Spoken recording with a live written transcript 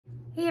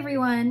Hey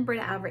everyone,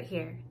 Britta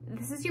here. If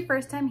this is your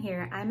first time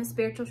here, I'm a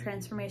spiritual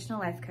transformational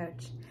life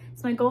coach.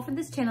 It's my goal for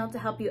this channel to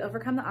help you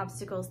overcome the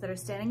obstacles that are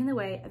standing in the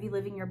way of you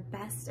living your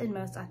best and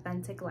most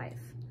authentic life.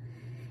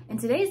 In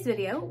today's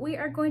video, we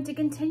are going to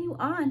continue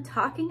on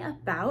talking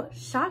about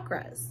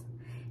chakras.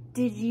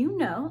 Did you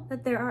know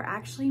that there are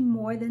actually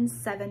more than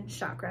 7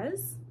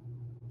 chakras?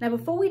 Now,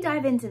 before we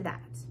dive into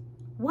that,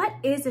 what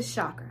is a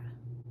chakra?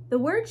 The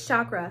word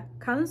chakra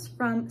comes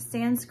from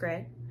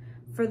Sanskrit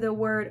for the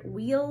word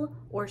wheel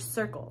or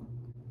circle.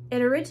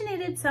 It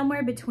originated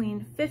somewhere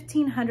between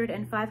 1500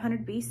 and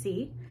 500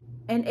 BC,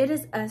 and it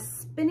is a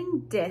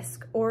spinning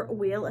disc or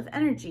wheel of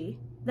energy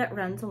that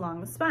runs along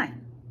the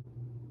spine.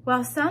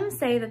 While some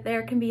say that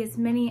there can be as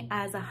many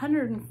as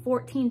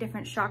 114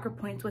 different chakra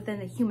points within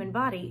the human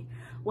body,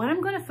 what I'm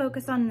going to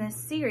focus on in this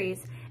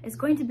series is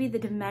going to be the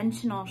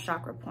dimensional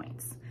chakra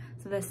points.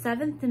 So the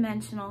 7th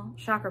dimensional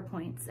chakra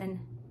points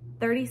and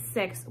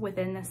 36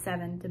 within the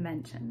 7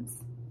 dimensions.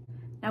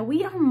 Now,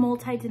 we are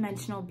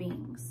multidimensional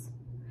beings.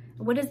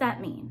 What does that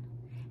mean?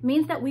 It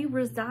means that we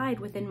reside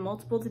within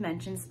multiple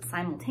dimensions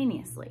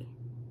simultaneously.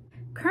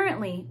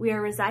 Currently, we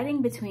are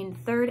residing between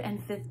 3rd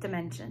and 5th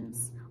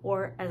dimensions,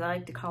 or as I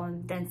like to call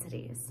them,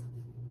 densities.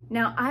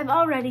 Now, I've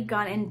already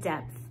gone in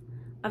depth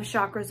of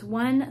chakras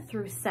 1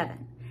 through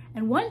 7,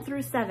 and 1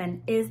 through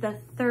 7 is the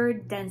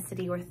 3rd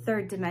density or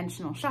 3rd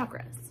dimensional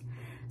chakras.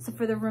 So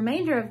for the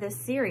remainder of this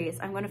series,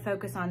 I'm going to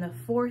focus on the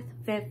 4th,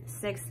 5th,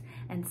 6th,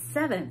 and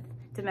 7th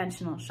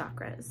dimensional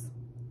chakras.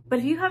 But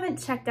if you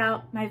haven't checked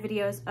out my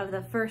videos of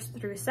the 1st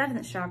through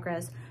 7th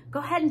chakras,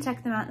 go ahead and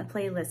check them out in the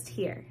playlist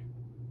here.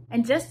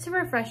 And just to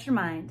refresh your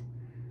mind,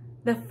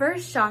 the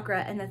 1st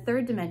chakra in the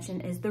 3rd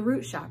dimension is the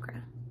root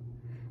chakra.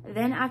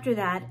 Then after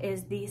that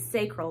is the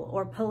sacral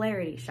or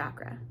polarity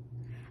chakra.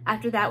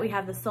 After that we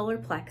have the solar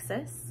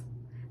plexus,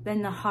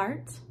 then the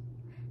heart,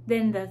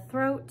 then the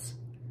throat,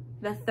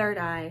 the 3rd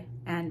eye,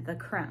 and the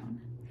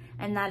crown.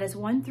 And that is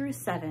 1 through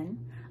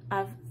 7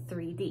 of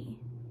 3D.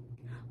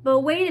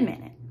 But wait a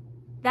minute,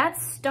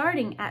 that's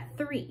starting at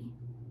 3.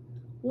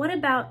 What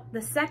about the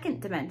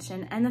 2nd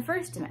dimension and the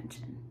 1st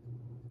dimension?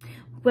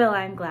 Well,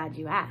 I'm glad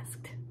you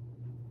asked.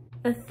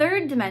 The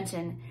 3rd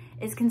dimension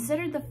is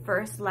considered the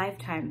first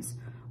lifetimes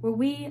where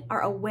we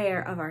are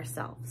aware of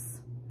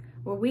ourselves,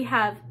 where we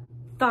have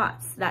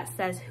thoughts that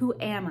says, who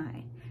am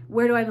I?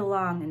 Where do I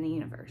belong in the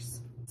universe?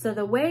 So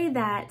the way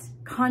that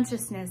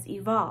consciousness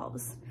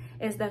evolves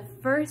is the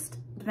 1st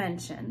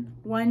dimension,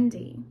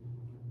 1D,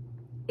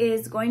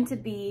 is going to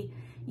be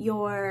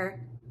your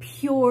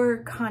pure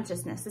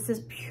consciousness. This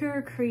is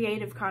pure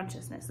creative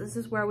consciousness. This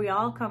is where we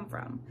all come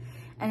from.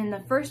 And in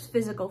the 1st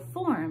physical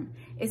form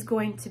is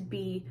going to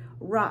be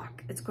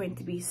rock. It's going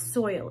to be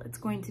soil. It's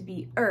going to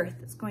be earth.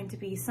 It's going to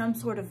be some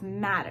sort of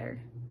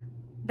matter.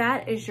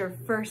 That is your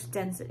 1st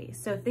density.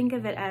 So think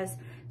of it as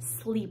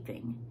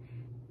sleeping.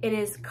 It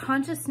is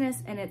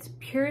consciousness in its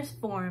purest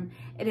form.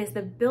 It is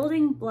the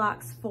building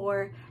blocks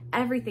for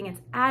everything.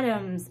 It's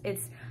atoms,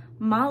 it's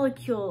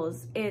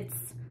molecules,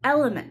 it's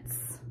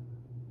elements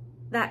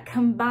that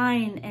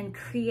combine and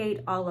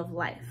create all of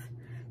life.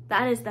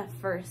 That is the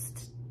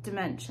 1st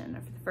dimension,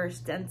 or the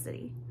 1st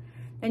density.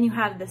 Then you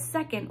have the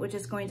 2nd, which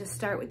is going to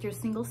start with your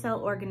single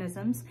cell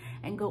organisms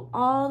and go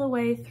all the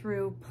way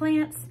through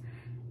plants,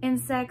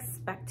 insects,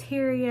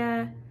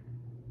 bacteria,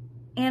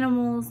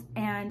 animals,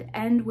 and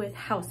end with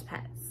house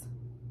pets.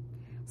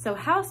 So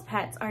house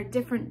pets are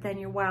different than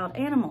your wild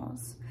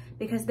animals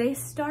because they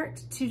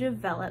start to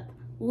develop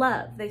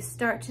love. They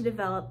start to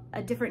develop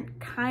a different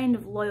kind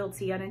of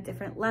loyalty on a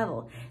different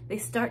level. They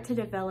start to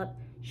develop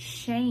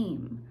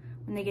shame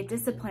when they get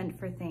disciplined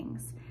for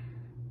things.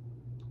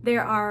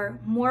 There are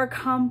more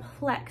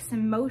complex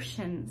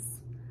emotions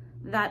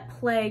that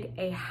plague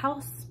a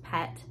house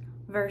pet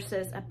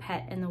versus a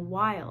pet in the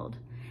wild.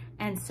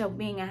 And so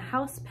being a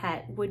house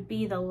pet would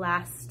be the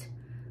last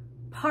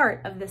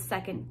part of the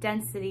 2nd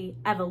density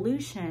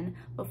evolution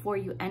before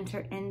you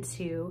enter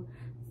into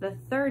the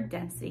 3rd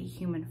density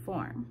human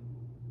form.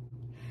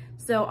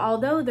 So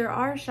although there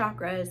are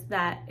chakras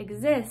that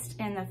exist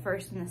in the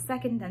 1st and the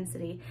 2nd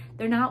density,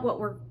 they're not what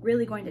we're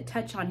really going to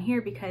touch on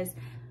here because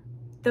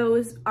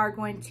those are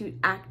going to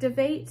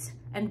activate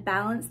and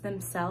balance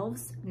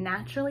themselves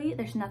naturally.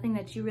 There's nothing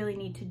that you really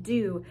need to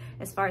do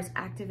as far as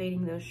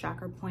activating those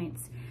chakra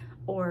points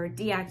or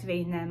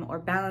deactivating them or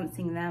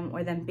balancing them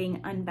or them being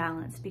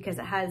unbalanced, because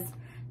it has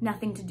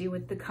nothing to do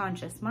with the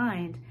conscious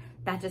mind.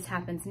 That just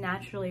happens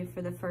naturally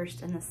for the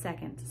 1st and the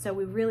 2nd. So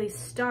we really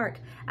start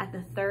at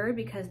the 3rd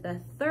because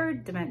the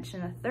 3rd dimension,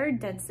 the 3rd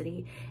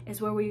density,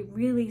 is where we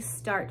really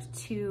start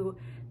to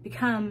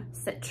become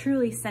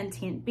truly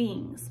sentient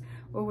beings,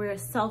 where we're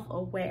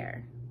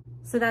self-aware.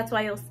 So that's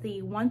why you'll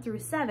see 1 through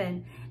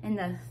 7 in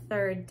the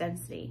 3rd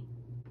density.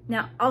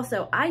 Now,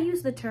 also, I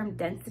use the term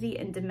density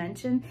and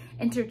dimension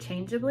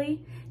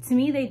interchangeably. To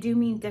me, they do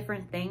mean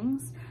different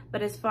things,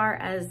 but as far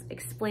as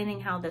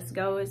explaining how this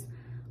goes,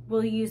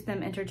 we'll use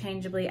them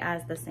interchangeably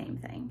as the same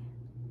thing.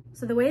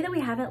 So the way that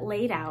we have it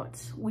laid out,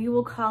 we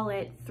will call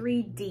it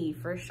 3D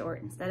for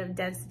short instead of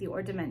density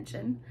or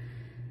dimension.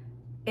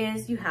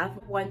 is you have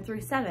 1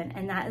 through 7,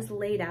 and that is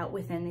laid out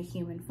within the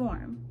human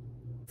form.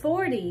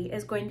 4D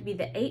is going to be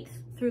the 8th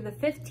through the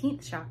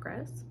 15th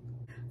chakras.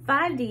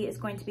 5D is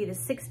going to be the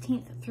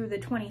 16th through the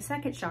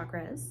 22nd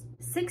chakras.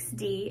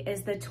 6D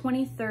is the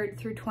 23rd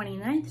through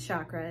 29th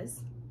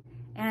chakras.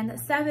 And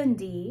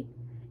 7D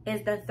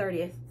is the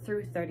 30th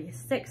through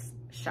 36th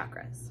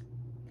chakras.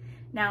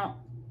 Now,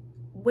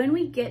 when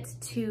we get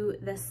to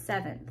the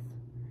 7th,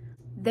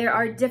 there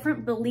are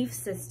different belief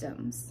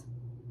systems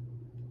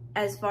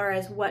as far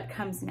as what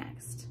comes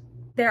next.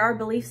 There are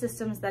belief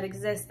systems that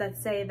exist that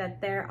say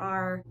that there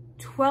are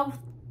 12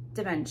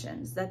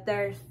 dimensions, that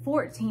there's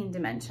 14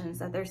 dimensions,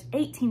 that there's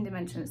 18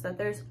 dimensions, that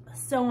there's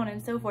so on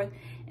and so forth,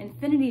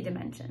 infinity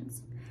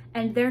dimensions.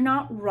 And they're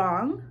not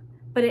wrong,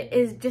 but it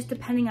is just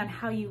depending on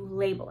how you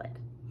label it.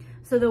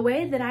 So the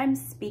way that I'm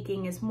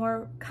speaking is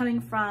more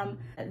coming from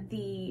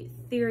the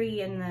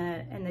theory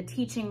and the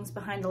teachings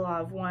behind the law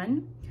of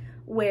one,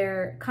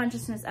 where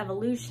consciousness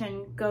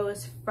evolution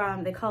goes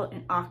from, they call it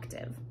an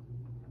octave.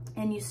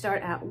 And you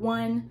start at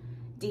 1D,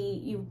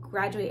 you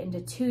graduate into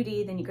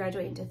 2D, then you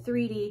graduate into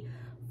 3D.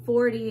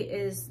 4D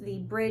is the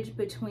bridge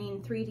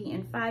between 3D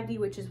and 5D,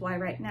 which is why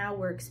right now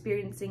we're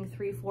experiencing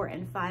 3, 4,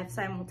 and 5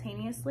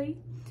 simultaneously.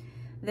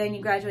 Then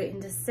you graduate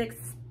into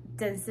 6th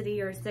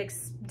density or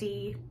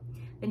 6D,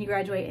 then you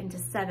graduate into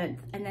 7th,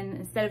 and then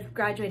instead of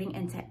graduating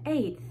into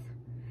 8th,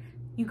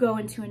 you go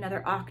into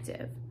another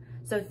octave.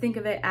 So think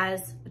of it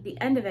as, at the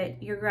end of it,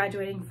 you're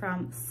graduating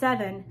from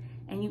 7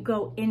 and you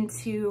go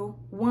into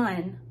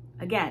 1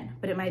 again,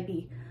 but it might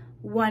be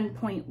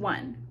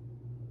 1.1.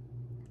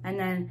 And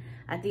then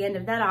at the end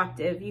of that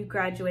octave, you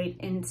graduate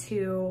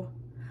into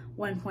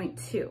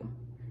 1.2.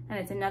 And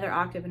it's another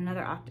octave and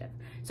another octave.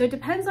 So it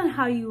depends on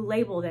how you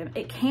label them.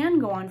 It can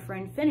go on for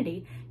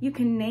infinity. You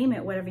can name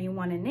it whatever you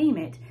want to name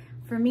it.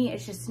 For me,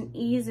 it's just an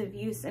ease of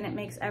use, and it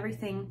makes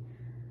everything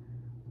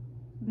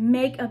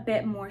make a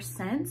bit more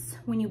sense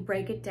when you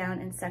break it down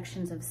in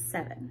sections of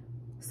 7.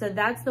 So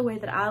that's the way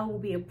that I will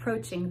be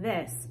approaching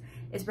this,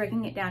 is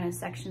breaking it down in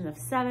sections of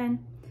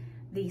 7,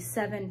 the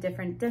 7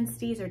 different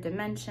densities or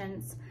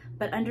dimensions,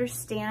 but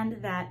understand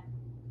that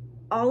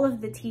all of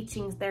the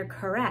teachings, they're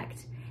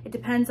correct. It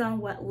depends on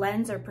what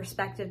lens or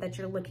perspective that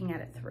you're looking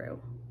at it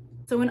through.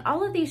 So when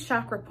all of these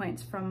chakra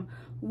points from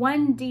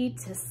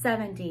 1D to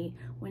 7D,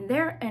 when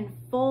they're in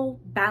full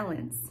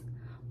balance,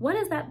 what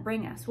does that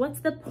bring us? What's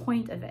the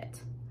point of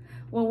it?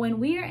 Well, when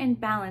we are in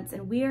balance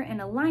and we are in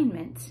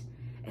alignment,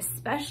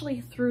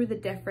 especially through the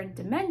different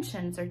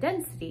dimensions or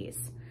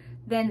densities,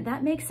 then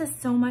that makes us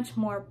so much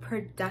more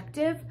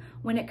productive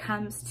when it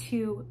comes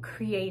to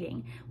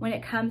creating, when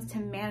it comes to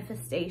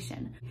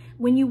manifestation.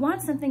 When you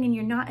want something and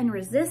you're not in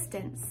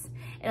resistance,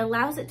 it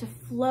allows it to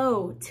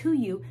flow to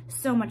you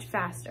so much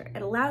faster.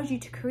 It allows you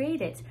to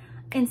create it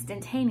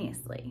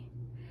instantaneously.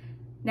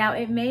 Now,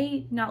 it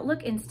may not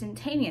look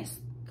instantaneous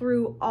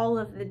through all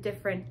of the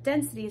different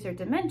densities or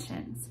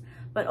dimensions,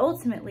 but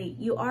ultimately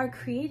you are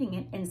creating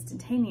it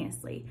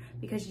instantaneously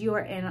because you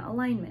are in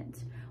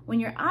alignment. When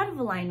you're out of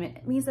alignment,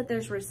 it means that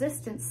there's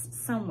resistance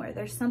somewhere.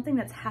 There's something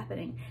that's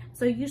happening.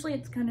 So usually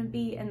it's going to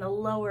be in the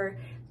lower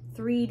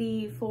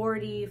 3D,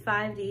 4D,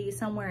 5D,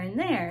 somewhere in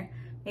there,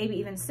 maybe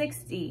even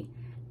 6D.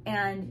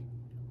 And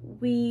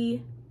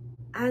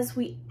as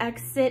we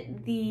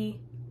exit the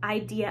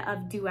idea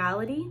of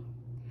duality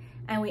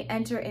and we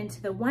enter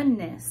into the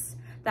oneness,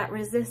 that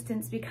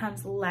resistance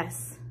becomes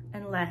less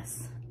and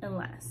less and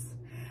less.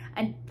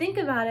 And think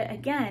about it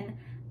again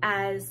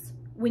as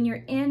when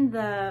you're in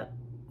the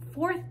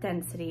 4th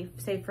density,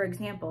 say for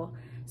example,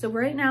 so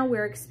right now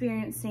we're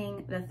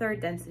experiencing the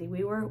 3rd density.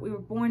 We were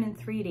born in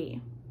 3D,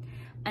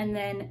 and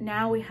then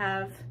now we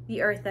have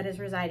the earth that is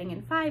residing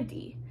in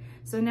 5D.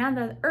 So now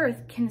the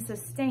earth can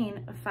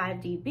sustain a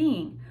 5D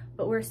being,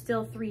 but we're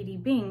still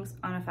 3D beings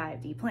on a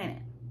 5D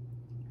planet.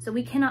 So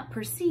we cannot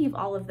perceive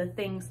all of the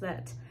things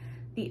that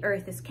the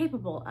earth is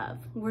capable of.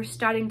 We're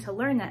starting to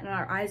learn that, and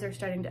our eyes are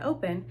starting to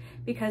open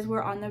because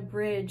we're on the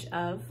bridge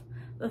of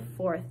the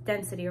 4th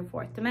density or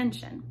 4th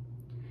dimension.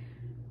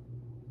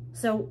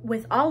 So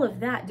with all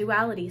of that,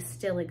 duality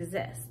still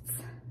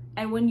exists.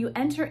 And when you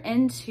enter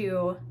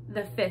into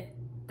the 5th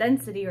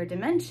density or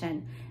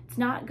dimension, it's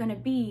not going to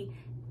be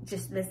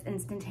just this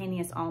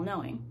instantaneous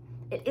all-knowing.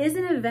 It is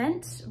an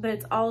event, but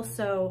it's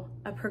also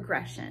a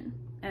progression.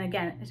 And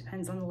again, it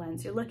depends on the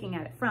lens you're looking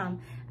at it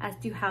from as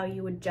to how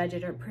you would judge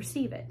it or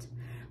perceive it.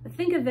 But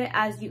think of it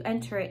as you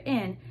enter it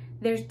in,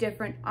 there's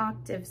different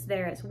octaves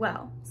there as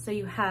well. So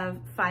you have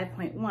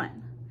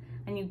 5.1.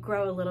 and you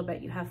grow a little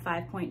bit, you have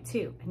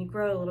 5.2, and you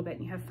grow a little bit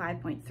and you have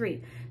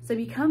 5.3. So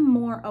become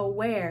more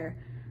aware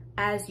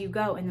as you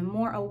go, and the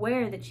more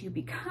aware that you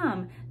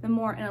become, the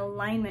more in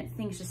alignment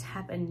things just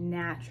happen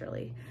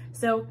naturally.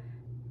 So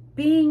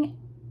being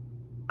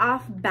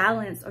off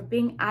balance or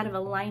being out of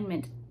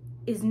alignment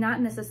is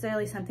not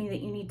necessarily something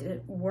that you need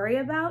to worry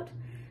about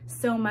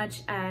so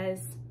much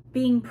as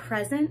being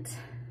present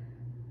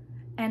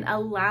and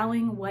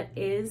allowing what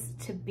is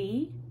to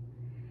be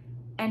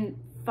and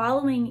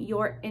following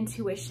your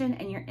intuition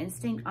and your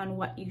instinct on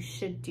what you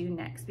should do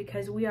next,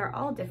 because we are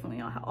all different.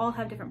 We all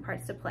have different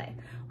parts to play.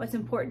 What's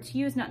important to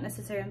you is not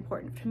necessarily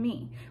important to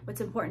me.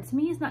 What's important to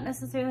me is not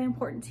necessarily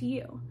important to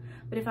you.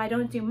 But if I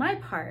don't do my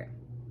part,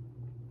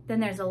 then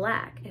there's a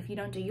lack. If you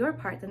don't do your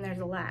part, then there's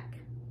a lack.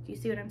 Do you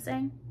see what I'm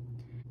saying?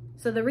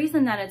 So the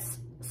reason that it's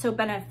so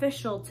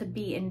beneficial to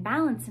be in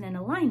balance and in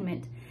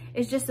alignment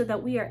is just so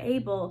that we are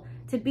able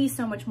to be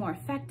so much more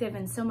effective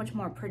and so much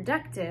more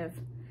productive.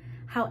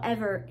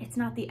 However, it's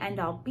not the end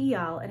all be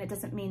all, and it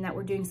doesn't mean that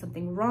we're doing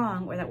something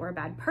wrong or that we're a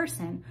bad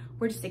person.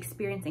 We're just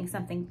experiencing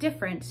something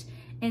different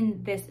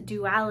in this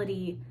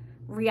duality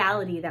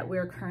reality that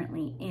we're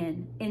currently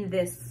in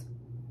this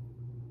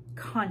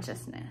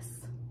consciousness.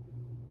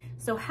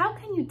 So how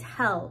can you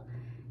tell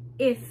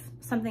if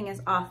something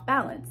is off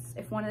balance,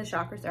 if one of the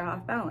chakras are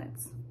off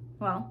balance?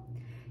 Well,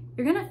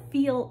 you're gonna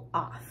feel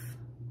off.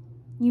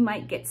 You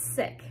might get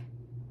sick.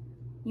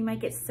 You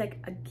might get sick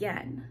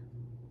again.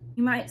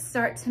 You might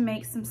start to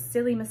make some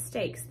silly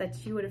mistakes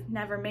that you would have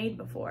never made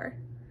before.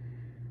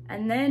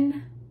 And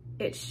then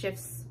it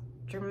shifts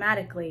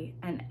dramatically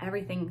and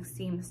everything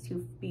seems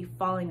to be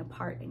falling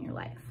apart in your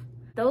life.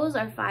 Those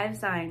are 5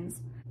 signs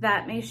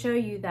that may show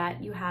you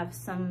that you have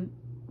some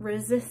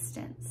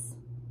resistance,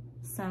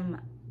 some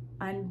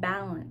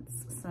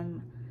unbalance,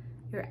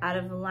 you're out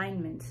of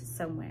alignment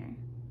somewhere.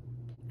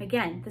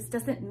 Again, this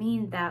doesn't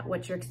mean that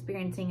what you're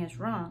experiencing is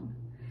wrong,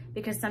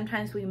 because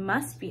sometimes we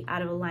must be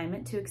out of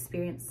alignment to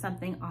experience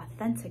something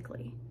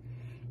authentically.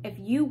 If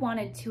you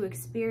wanted to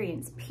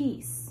experience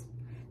peace,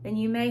 then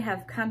you may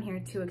have come here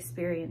to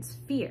experience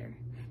fear,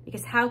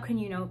 because how can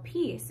you know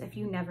peace if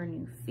you never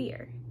knew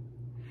fear?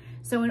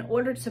 So in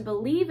order to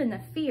believe in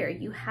the fear,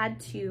 you had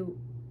to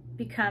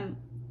become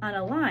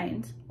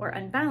unaligned or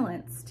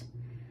unbalanced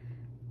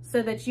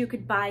so that you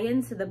could buy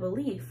into the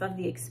belief of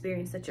the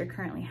experience that you're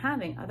currently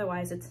having.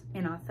 Otherwise, it's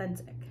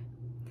inauthentic.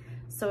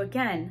 So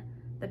again,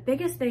 the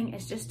biggest thing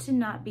is just to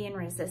not be in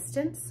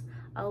resistance.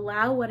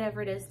 Allow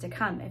whatever it is to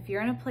come. If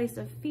you're in a place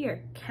of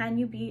fear, can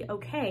you be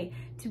okay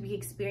to be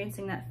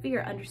experiencing that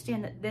fear?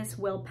 Understand that this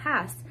will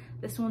pass.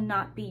 This will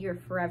not be your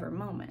forever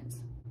moment.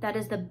 That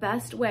is the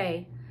best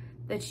way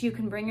that you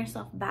can bring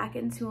yourself back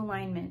into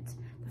alignment,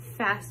 the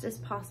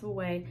fastest possible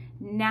way,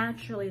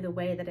 naturally the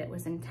way that it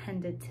was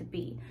intended to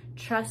be.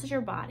 Trust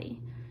your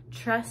body.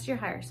 Trust your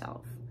higher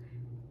self.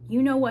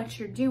 You know what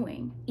you're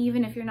doing,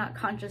 even if you're not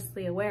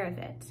consciously aware of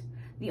it.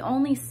 The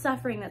only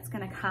suffering that's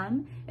going to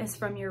come is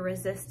from your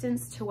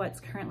resistance to what's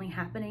currently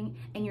happening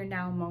in your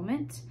now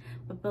moment.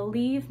 But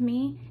believe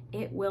me,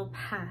 it will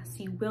pass.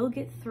 You will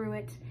get through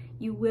it.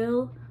 You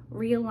will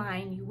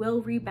realign. You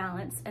will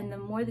rebalance. And the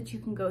more that you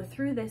can go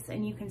through this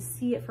and you can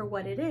see it for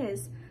what it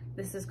is,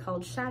 this is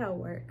called shadow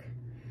work,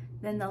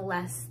 then the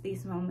less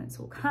these moments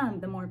will come,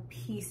 the more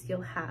peace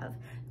you'll have,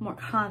 the more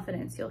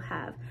confidence you'll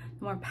have,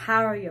 the more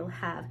power you'll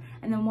have,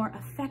 and the more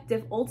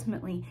effective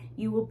ultimately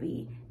you will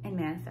be in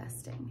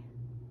manifesting.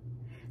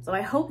 So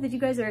I hope that you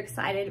guys are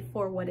excited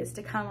for what is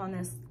to come on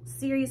this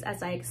series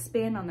as I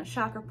expand on the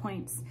chakra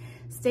points.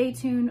 Stay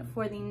tuned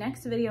for the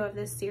next video of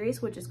this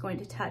series, which is going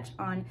to touch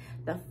on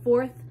the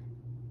 4th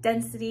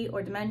density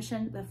or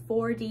dimension, the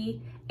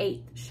 4D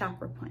 8th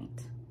chakra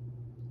point.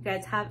 You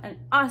guys have an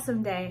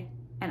awesome day,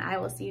 and I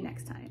will see you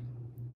next time.